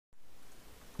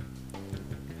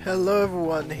Hello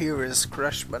everyone, here is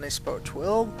Crash Bunny Sport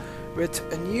 12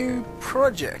 with a new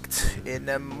project in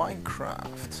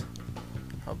Minecraft.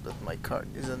 Hope that my card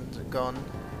isn't gone.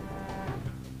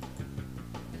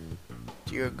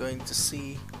 You're going to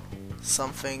see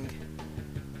something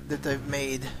that I've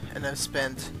made, and I've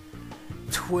spent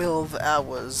 12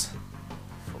 hours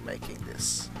for making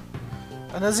this.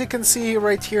 And as you can see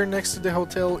right here next to the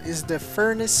hotel is the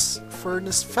furnace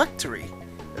factory.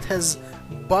 It has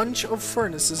bunch of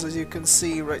furnaces, as you can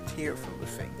see right here from the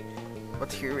thing.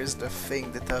 But here is the thing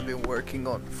that I've been working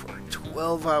on for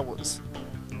 12 hours.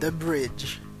 The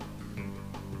bridge.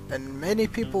 And many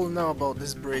people know about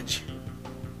this bridge.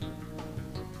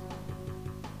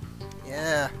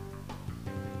 Yeah.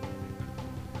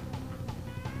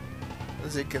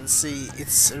 As you can see,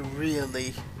 it's a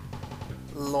really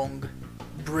long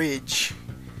bridge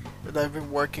that I've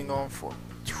been working on for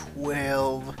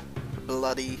 12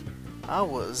 bloody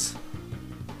hours.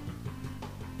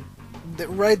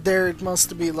 Right there, it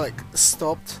must be like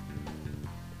stopped.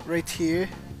 Right here.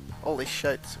 Holy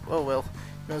shit. Oh well,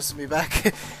 nice to be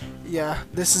back. Yeah,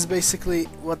 this is basically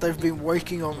what I've been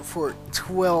working on for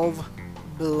 12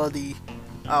 bloody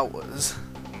hours.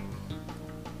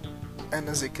 And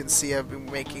as you can see, I've been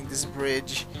making this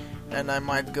bridge, and I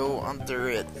might go under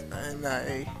it, and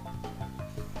I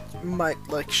might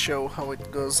like show how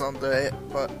it goes under it,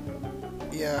 but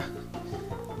yeah.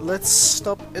 Let's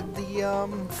stop at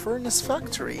the furnace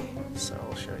factory. So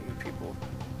I'll show you people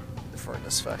the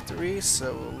furnace factory.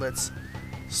 So let's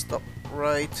stop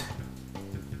right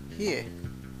here.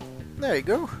 There you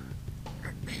go.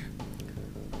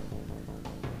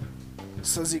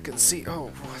 So as you can see,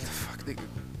 oh what the fuck,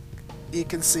 you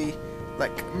can see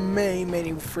like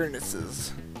many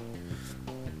furnaces.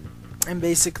 And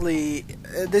basically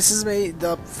this is made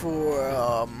up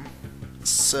for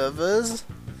servers,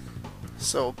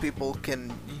 so people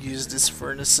can use these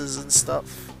furnaces and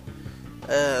stuff.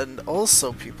 And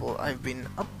also people, I've been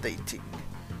updating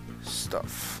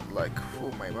stuff, like,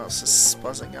 oh, my mouse is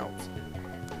buzzing out.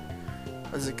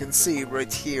 As you can see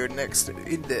right here next to,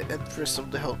 in the entrance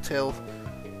of the hotel,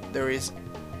 there is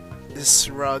this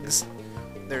rugs.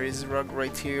 There is rug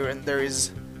right here, and there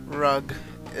is rug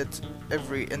at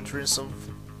every entrance of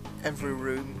every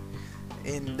room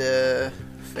in the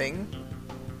thing.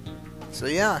 So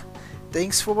yeah,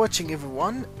 thanks for watching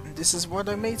everyone. This is what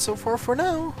I made so far for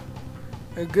now.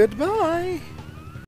 Goodbye.